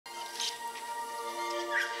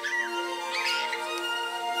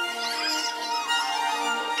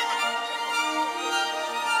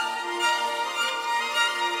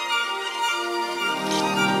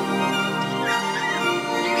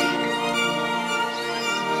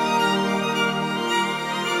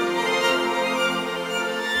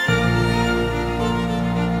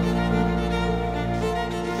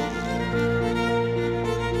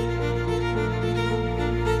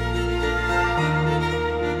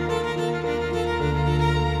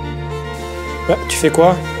Bah, tu fais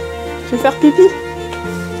quoi? Je vais faire pipi.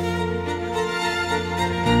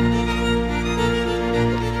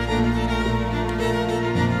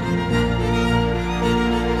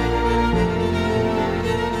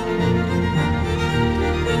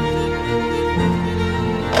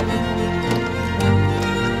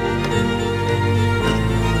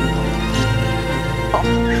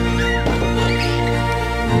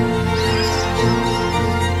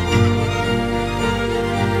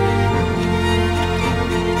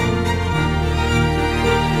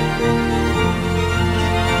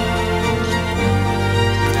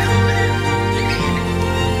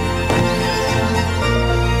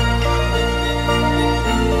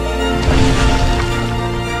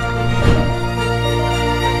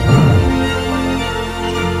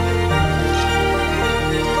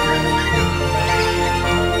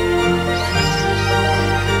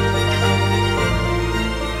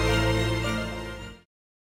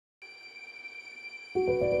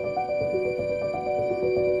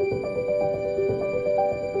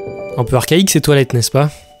 Un peu archaïque ces toilettes, n'est-ce pas?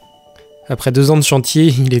 Après 2 ans de chantier,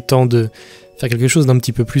 il est temps de faire quelque chose d'un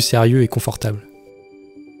petit peu plus sérieux et confortable.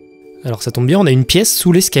 Alors ça tombe bien, on a une pièce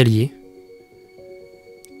sous l'escalier,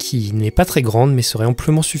 qui n'est pas très grande, mais serait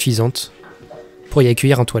amplement suffisante pour y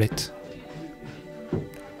accueillir un toilette.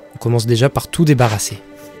 On commence déjà par tout débarrasser.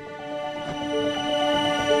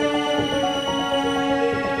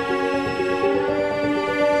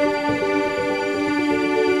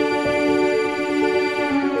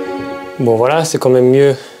 Bon voilà, c'est quand même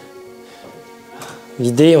mieux.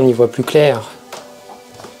 Vidé, on y voit plus clair.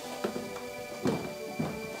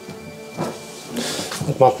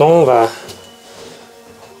 Donc maintenant, on va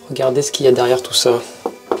regarder ce qu'il y a derrière tout ça.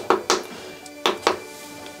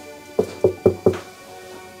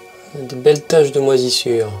 Des belles taches de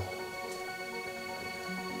moisissure.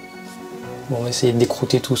 Bon, on va essayer de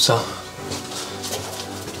décrouter tout ça.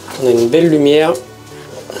 On a une belle lumière.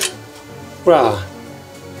 Voilà.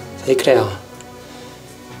 Ça éclaire.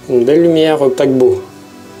 Une belle lumière paquebot.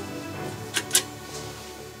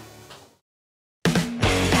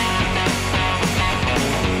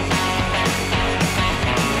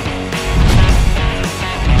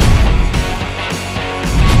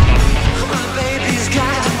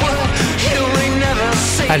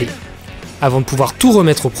 Allez, avant de pouvoir tout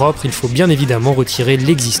remettre au propre, il faut bien évidemment retirer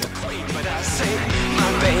l'existant.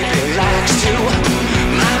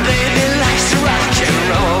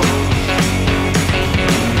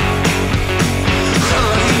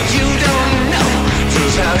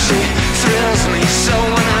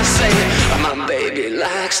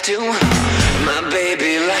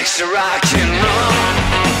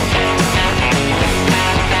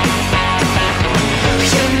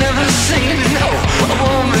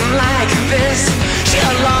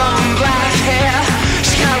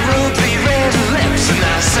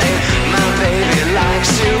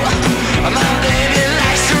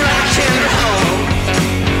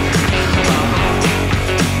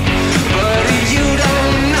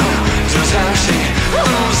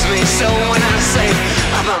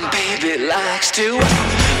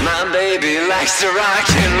 My baby likes to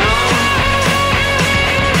rock and roll.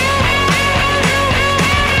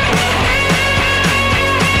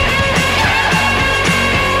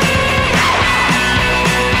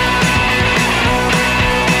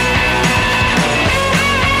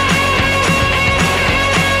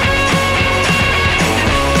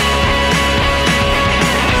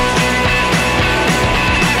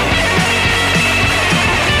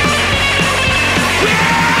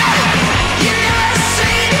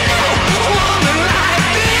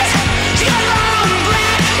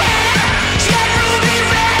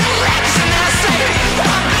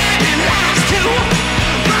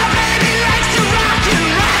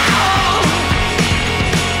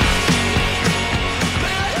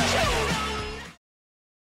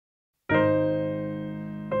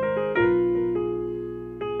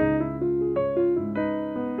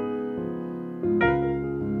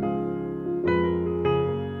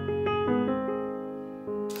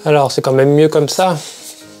 Alors c'est quand même mieux comme ça.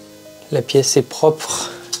 La pièce est propre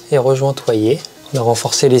et rejointoyée. On a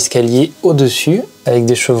renforcé l'escalier au-dessus avec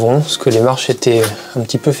des chevrons parce que les marches étaient un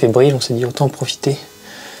petit peu fébriles. On s'est dit autant en profiter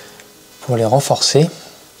pour les renforcer.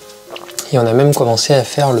 Et on a même commencé à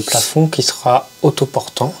faire le plafond qui sera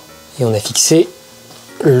autoportant. Et on a fixé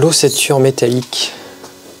l'ossature métallique.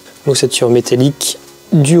 L'ossature métallique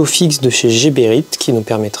Duofix de chez Geberit qui nous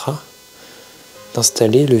permettra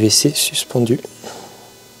d'installer le WC suspendu.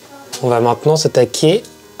 On va maintenant s'attaquer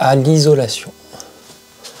à l'isolation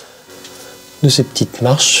de ces petites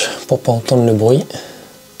marches pour ne pas entendre le bruit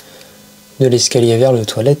de l'escalier vers les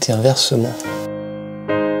toilettes et inversement.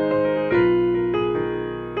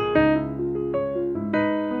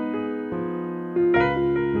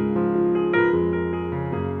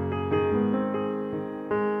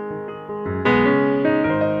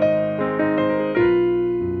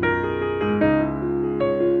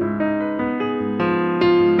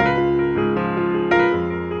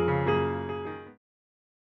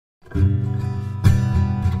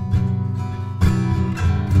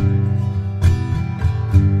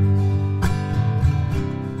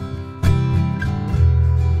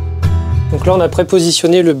 Donc là on a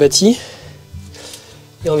prépositionné le bâti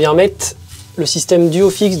et on vient mettre le système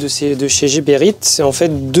Duofix de chez Geberit. C'est en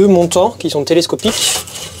fait 2 montants qui sont télescopiques,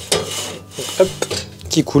 donc, hop,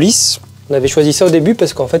 qui coulissent. On avait choisi ça au début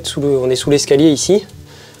parce qu'en fait on est sous l'escalier ici,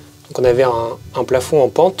 donc on avait un plafond en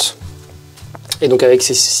pente et donc avec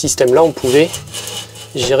ces systèmes là on pouvait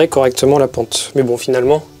gérer correctement la pente. Mais bon,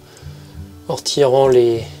 finalement en retirant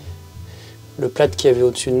le plat qu'il y avait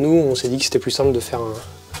au-dessus de nous, on s'est dit que c'était plus simple de faire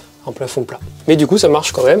un plafond plat. Mais du coup ça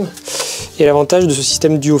marche quand même. Et l'avantage de ce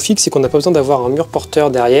système Duofix, c'est qu'on n'a pas besoin d'avoir un mur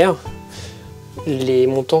porteur derrière. Les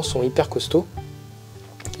montants sont hyper costauds.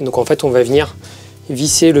 Et donc en fait on va venir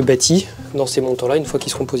visser le bâti dans ces montants là une fois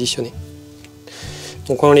qu'ils seront positionnés.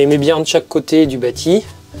 Donc on les met bien de chaque côté du bâti.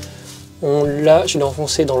 Là je l'ai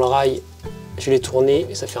enfoncé dans le rail, je l'ai tourné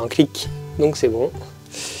et ça fait un clic, donc c'est bon.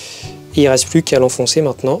 Et il ne reste plus qu'à l'enfoncer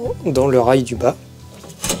maintenant dans le rail du bas.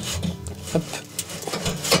 Hop.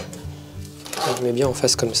 On le met bien en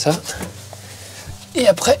face comme ça. Et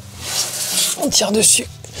après, on tire dessus.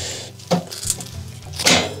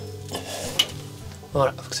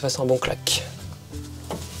 Voilà, il faut que ça fasse un bon clac.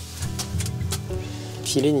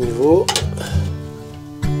 Filet niveau.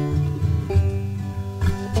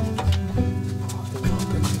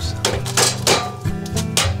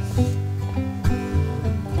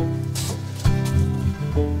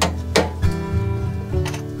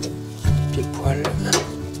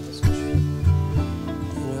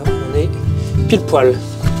 Pile poil.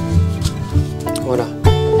 Voilà.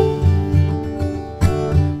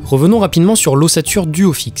 Revenons rapidement sur l'ossature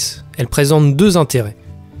Duofix. Elle présente 2 intérêts.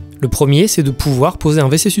 Le premier, c'est de pouvoir poser un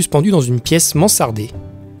WC suspendu dans une pièce mansardée,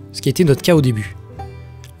 ce qui était notre cas au début.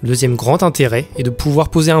 Le deuxième grand intérêt est de pouvoir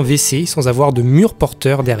poser un WC sans avoir de mur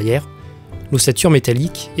porteur derrière, l'ossature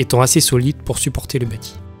métallique étant assez solide pour supporter le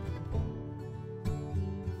bâti.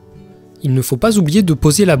 Il ne faut pas oublier de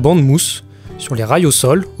poser la bande mousse sur les rails au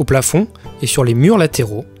sol, au plafond et sur les murs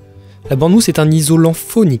latéraux. La bande mousse est un isolant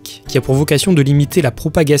phonique qui a pour vocation de limiter la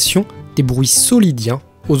propagation des bruits solidiens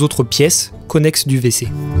aux autres pièces connexes du WC.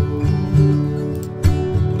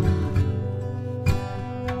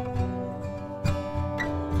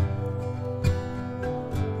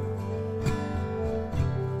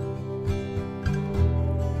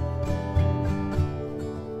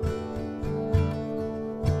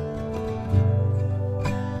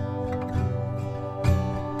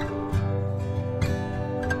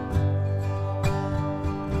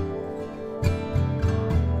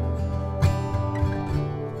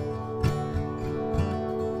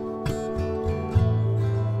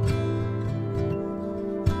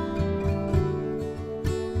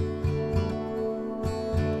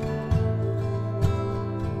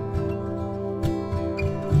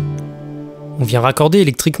 On vient raccorder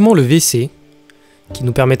électriquement le WC, qui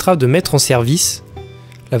nous permettra de mettre en service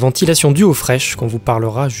la ventilation DuoFresh qu'on vous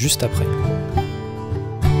parlera juste après.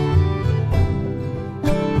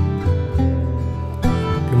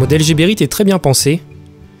 Le modèle Geberit est très bien pensé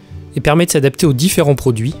et permet de s'adapter aux différents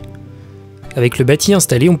produits. Avec le bâti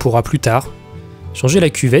installé, on pourra plus tard changer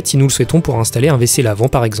la cuvette si nous le souhaitons pour installer un WC lavant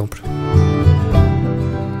par exemple.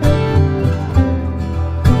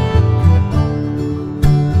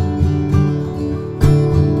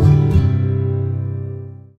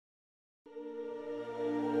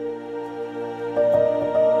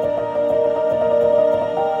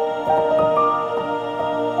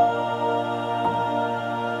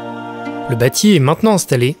 Le bâti est maintenant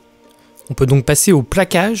installé, on peut donc passer au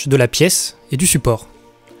plaquage de la pièce et du support.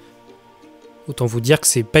 Autant vous dire que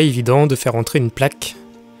c'est pas évident de faire entrer une plaque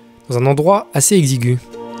dans un endroit assez exigu.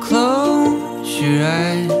 Fort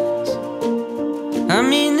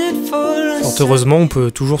heureusement, on peut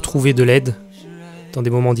toujours trouver de l'aide dans des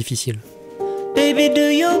moments difficiles. Baby, do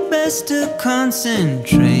your best to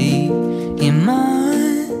concentrate in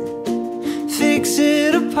mind. Fix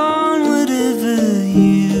it upon whatever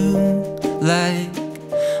you like.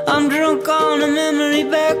 I'm drunk on a memory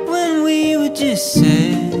back when we were just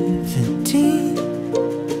 17.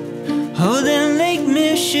 Holding Lake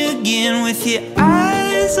Michigan with your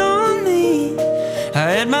eyes on me.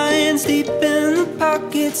 I had my hands deep in the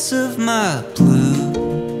pockets of my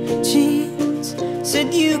blue jeans.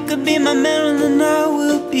 Said you could be my Marilyn, I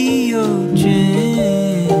will be your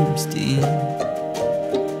James Dean.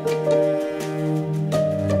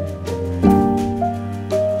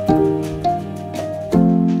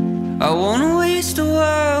 I wanna waste a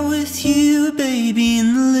while with you, baby,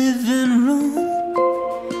 in the living room.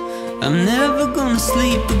 I'm never gonna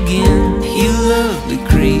sleep again. You lovely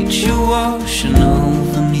creature washing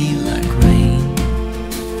over me like rain,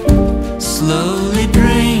 slowly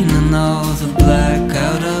draining all the black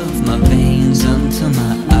out of my veins until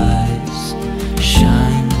my eyes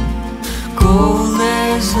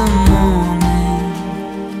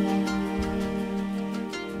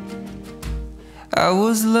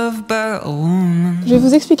about a woman. Je vais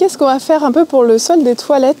vous expliquer ce qu'on va faire un peu pour le sol des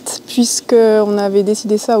toilettes, puisqu'on avait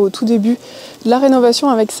décidé ça au tout début de la rénovation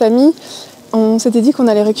avec Samy. On s'était dit qu'on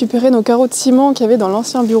allait récupérer nos carreaux de ciment qu'il y avait dans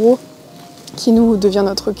l'ancien bureau qui nous devient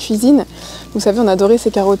notre cuisine. Vous savez, on adorait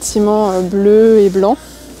ces carreaux de ciment bleus et blancs.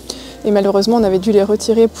 Et malheureusement, on avait dû les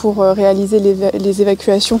retirer pour réaliser les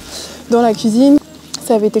évacuations dans la cuisine.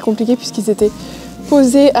 Ça avait été compliqué puisqu'ils étaient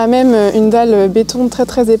posés à même une dalle béton très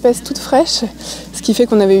très épaisse, toute fraîche. Ce qui fait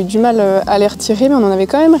qu'on avait eu du mal à les retirer, mais on en avait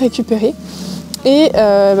quand même récupéré. Et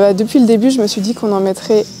depuis le début, je me suis dit qu'on en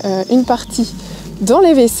mettrait une partie dans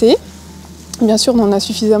les WC. Bien sûr, on en a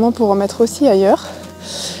suffisamment pour en mettre aussi ailleurs.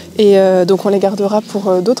 Et donc on les gardera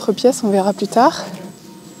pour d'autres pièces, on verra plus tard.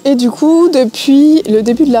 Et du coup, depuis le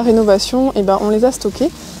début de la rénovation, on les a stockés.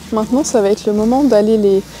 Maintenant, ça va être le moment d'aller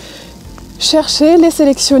les chercher, les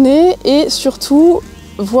sélectionner et surtout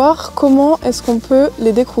voir comment est-ce qu'on peut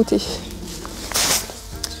les décrouter.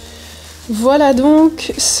 Voilà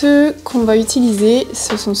donc ceux qu'on va utiliser,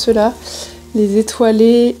 ce sont ceux-là, les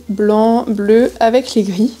étoilés blancs, bleus avec les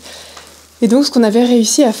gris. Et donc ce qu'on avait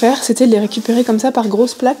réussi à faire, c'était de les récupérer comme ça par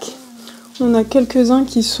grosses plaques. On a quelques-uns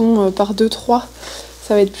qui sont par 2-3,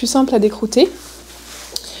 ça va être plus simple à décrouter.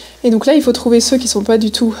 Et donc là, il faut trouver ceux qui ne sont pas du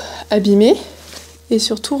tout abîmés et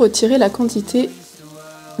surtout retirer la quantité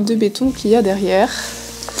de béton qu'il y a derrière.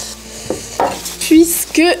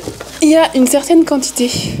 Puisqu'il y a une certaine quantité.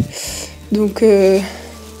 Donc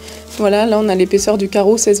voilà, là on a l'épaisseur du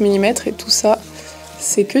carreau 16 mm et tout ça,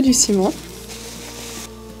 c'est que du ciment.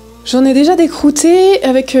 J'en ai déjà décrouté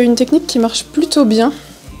avec une technique qui marche plutôt bien.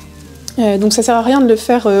 Donc ça sert à rien de le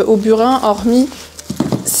faire au burin, hormis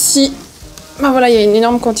si voilà, il y a une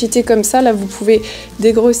énorme quantité comme ça. Là vous pouvez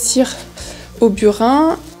dégrossir au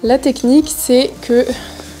burin. La technique, c'est que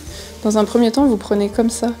dans un premier temps, vous prenez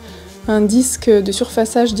comme ça un disque de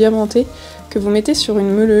surfaçage diamanté que vous mettez sur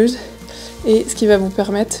une meuleuse, et ce qui va vous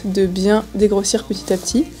permettre de bien dégrossir petit à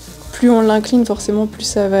petit. Plus on l'incline, forcément, plus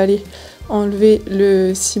ça va aller enlever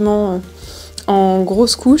le ciment en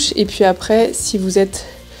grosses couches, et puis après, si vous êtes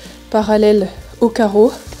parallèle au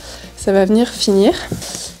carreau, ça va venir finir.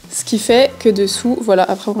 Ce qui fait que dessous, voilà,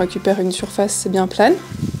 après on récupère une surface bien plane.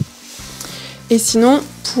 Et sinon,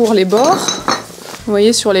 pour les bords, vous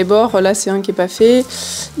voyez sur les bords, là c'est un qui n'est pas fait,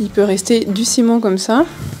 il peut rester du ciment comme ça.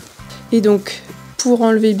 Et donc, pour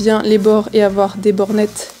enlever bien les bords et avoir des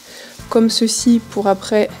bornettes comme ceci pour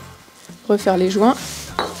après refaire les joints,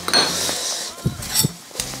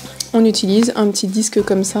 on utilise un petit disque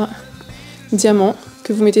comme ça, diamant,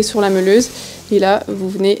 que vous mettez sur la meuleuse. Et là, vous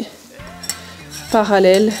venez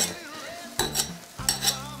parallèle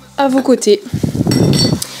à vos côtés.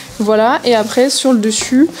 Voilà, et après sur le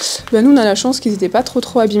dessus, nous on a la chance qu'ils n'étaient pas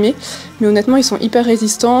trop abîmés, mais honnêtement ils sont hyper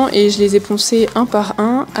résistants et je les ai poncés un par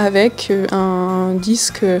un avec un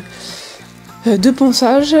disque de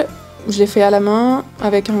ponçage. Je l'ai fait à la main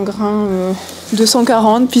avec un grain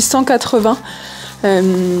 240 puis 180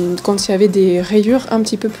 quand il y avait des rayures un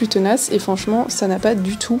petit peu plus tenaces, et franchement ça n'a pas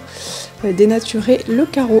du tout dénaturé le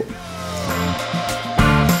carreau.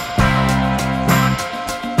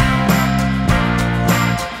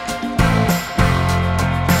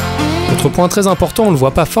 Autre point très important, on ne le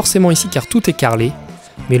voit pas forcément ici car tout est carrelé,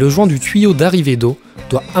 mais le joint du tuyau d'arrivée d'eau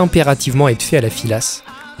doit impérativement être fait à la filasse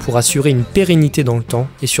pour assurer une pérennité dans le temps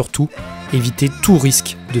et surtout éviter tout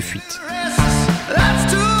risque de fuite.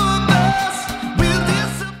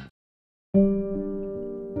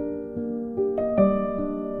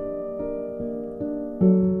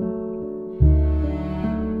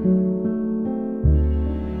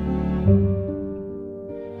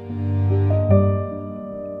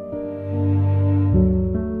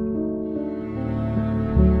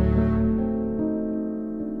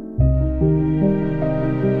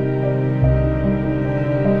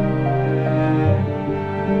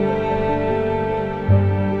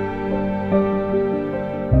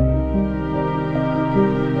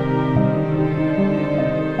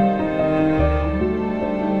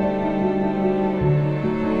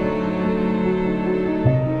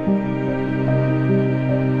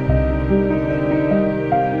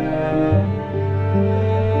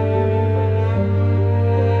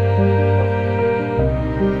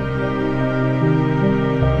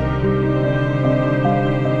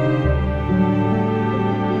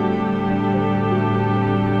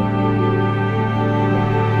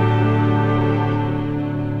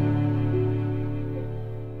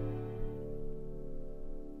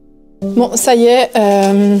 Bon, ça y est,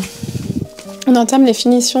 on entame les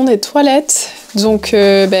finitions des toilettes, donc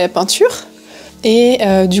peinture. Et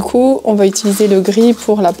du coup, on va utiliser le gris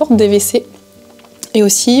pour la porte des WC et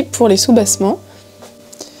aussi pour les soubassements.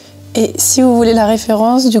 Et si vous voulez la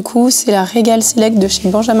référence, du coup, c'est la Regal Select de chez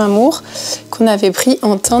Benjamin Moore qu'on avait pris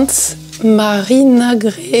en teinte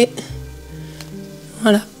marinagrée.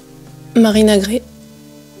 Voilà, marinagrée.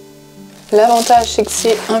 L'avantage, c'est que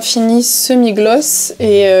c'est un fini semi-gloss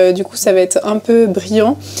et du coup, ça va être un peu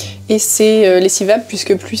brillant et c'est lessivable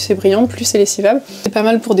puisque plus c'est brillant, plus c'est lessivable. C'est pas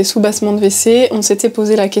mal pour des sous-bassements de WC. On s'était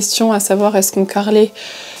posé la question à savoir est-ce qu'on carrelait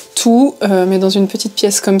tout, mais dans une petite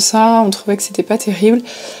pièce comme ça, on trouvait que c'était pas terrible.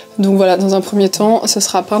 Donc voilà, dans un premier temps, ce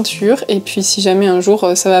sera peinture. Et puis si jamais un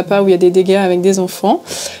jour ça va pas ou il y a des dégâts avec des enfants,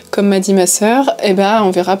 comme m'a dit ma sœur, eh ben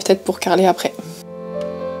on verra peut-être pour carreler après.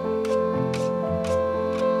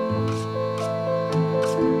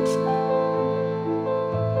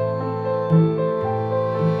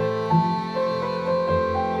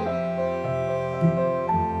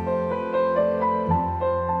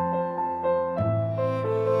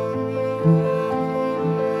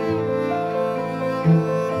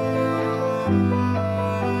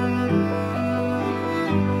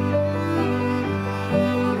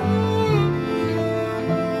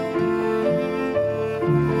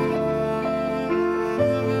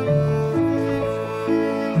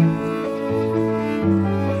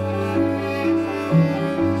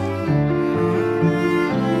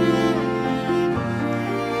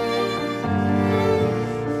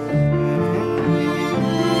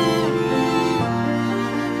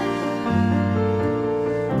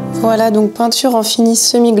 Voilà, donc peinture en fini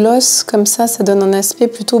semi-gloss, comme ça donne un aspect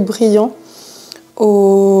plutôt brillant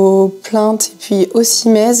aux plaintes et puis aux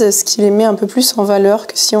cimaises, ce qui les met un peu plus en valeur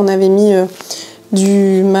que si on avait mis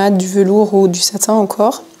du mat, du velours ou du satin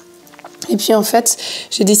encore. Et puis en fait,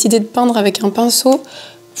 j'ai décidé de peindre avec un pinceau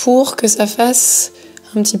pour que ça fasse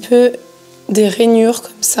un petit peu des rainures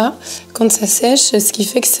comme ça quand ça sèche, ce qui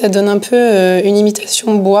fait que ça donne un peu une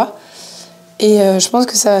imitation bois et je pense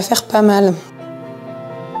que ça va faire pas mal.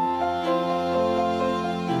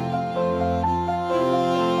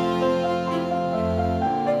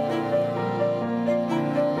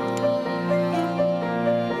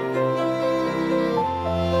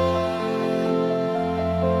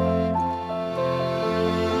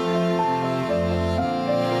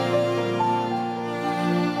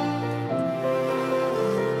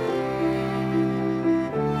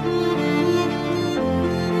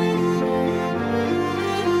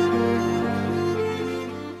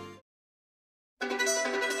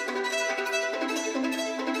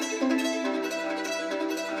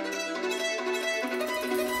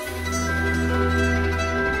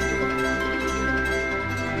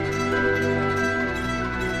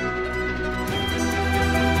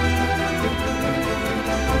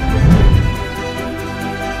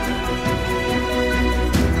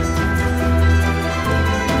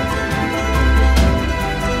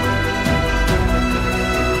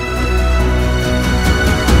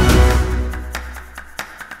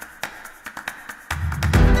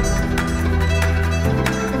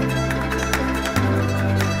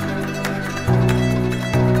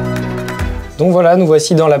 Donc voilà, nous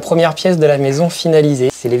voici dans la première pièce de la maison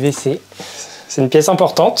finalisée. C'est les WC. C'est une pièce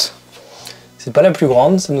importante. C'est pas la plus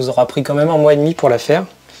grande, ça nous aura pris quand même 1 mois et demi pour la faire.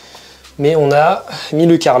 Mais on a mis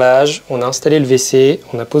le carrelage, on a installé le WC,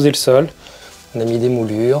 on a posé le sol, on a mis des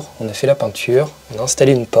moulures, on a fait la peinture, on a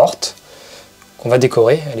installé une porte qu'on va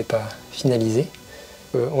décorer, elle n'est pas finalisée.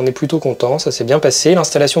 On est plutôt content, ça s'est bien passé.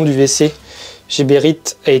 L'installation du WC Geberit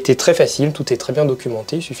a été très facile, tout est très bien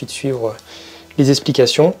documenté, il suffit de suivre les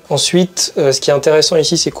explications. Ensuite, ce qui est intéressant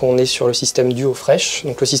ici, c'est qu'on est sur le système DuoFresh.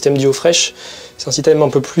 Donc le système DuoFresh, c'est un système un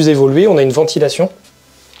peu plus évolué. On a une ventilation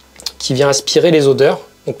qui vient aspirer les odeurs.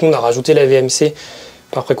 Donc nous, on a rajouté la VMC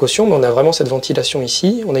par précaution, mais on a vraiment cette ventilation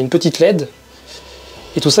ici. On a une petite LED.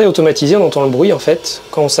 Et tout ça est automatisé, on entend le bruit en fait.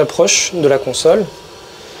 Quand on s'approche de la console,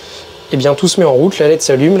 eh bien tout se met en route, la LED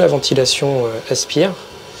s'allume, la ventilation aspire.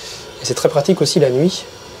 Et c'est très pratique aussi la nuit,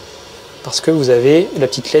 parce que vous avez la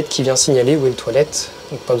petite LED qui vient signaler où est une toilette.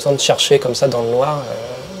 Donc pas besoin de chercher comme ça dans le noir,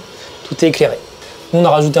 tout est éclairé. On a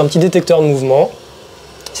rajouté un petit détecteur de mouvement.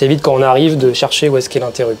 Ça évite quand on arrive de chercher où est-ce qu'est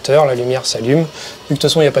l'interrupteur, la lumière s'allume. Vu que de toute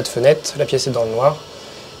façon il n'y a pas de fenêtre, la pièce est dans le noir,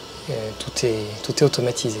 tout est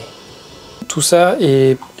automatisé. Tout ça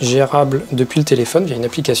est gérable depuis le téléphone via une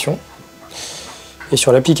application. Et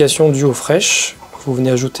sur l'application DuoFresh, vous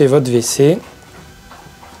venez ajouter votre WC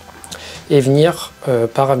et venir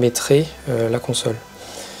paramétrer la console.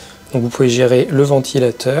 Donc vous pouvez gérer le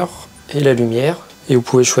ventilateur et la lumière, et vous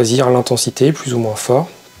pouvez choisir l'intensité, plus ou moins fort,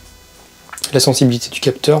 la sensibilité du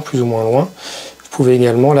capteur, plus ou moins loin. Vous pouvez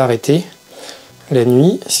également l'arrêter la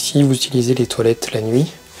nuit, si vous utilisez les toilettes la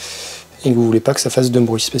nuit, et que vous ne voulez pas que ça fasse de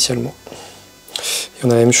bruit spécialement. Et on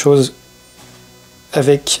a la même chose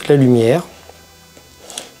avec la lumière.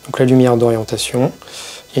 Donc la lumière d'orientation.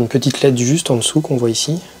 Il y a une petite LED juste en dessous qu'on voit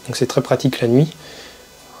ici. Donc c'est très pratique la nuit.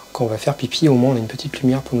 Quand on va faire pipi, au moins on a une petite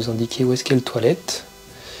lumière pour nous indiquer où est-ce qu'est le toilette.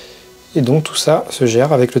 Et donc tout ça se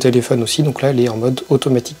gère avec le téléphone aussi. Donc là elle est en mode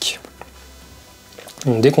automatique.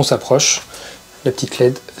 Donc dès qu'on s'approche, la petite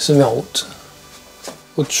LED se met en route.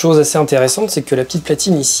 Autre chose assez intéressante, c'est que la petite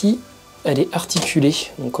platine ici, elle est articulée.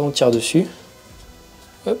 Donc quand on tire dessus,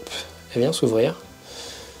 hop, elle vient s'ouvrir.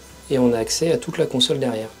 Et on a accès à toute la console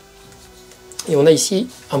derrière. Et on a ici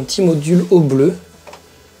un petit module au bleu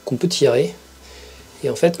qu'on peut tirer. Et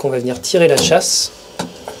en fait, quand on va venir tirer la chasse,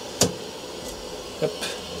 hop,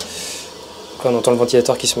 quand on entend le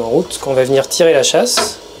ventilateur qui se met en route, quand on va venir tirer la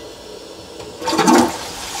chasse,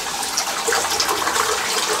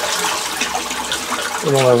 et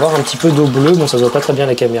on va avoir un petit peu d'eau bleue. Bon, ça ne voit pas très bien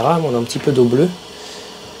la caméra, mais on a un petit peu d'eau bleue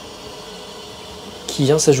qui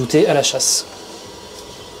vient s'ajouter à la chasse.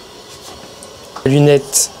 La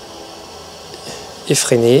lunette est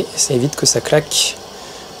freinée, ça évite que ça claque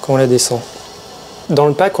quand on la descend. Dans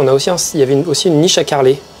le pack, on a aussi il y avait aussi une niche à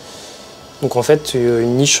carreler. Donc en fait,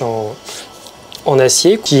 une niche en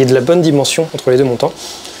acier qui est de la bonne dimension entre les deux montants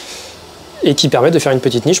et qui permet de faire une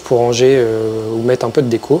petite niche pour ranger ou mettre un peu de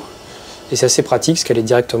déco. Et c'est assez pratique parce qu'elle est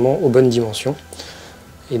directement aux bonnes dimensions.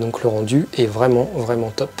 Et donc le rendu est vraiment, vraiment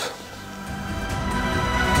top.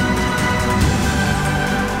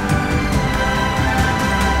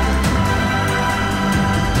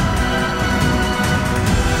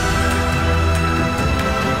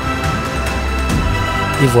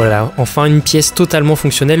 Et voilà, enfin une pièce totalement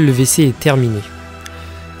fonctionnelle, le WC est terminé.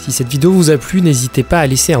 Si cette vidéo vous a plu, n'hésitez pas à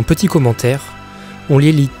laisser un petit commentaire. On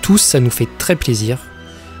les lit tous, ça nous fait très plaisir.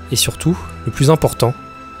 Et surtout, le plus important,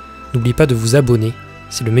 n'oubliez pas de vous abonner,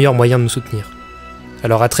 c'est le meilleur moyen de nous soutenir.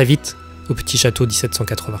 Alors à très vite au petit Château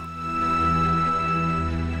 1780.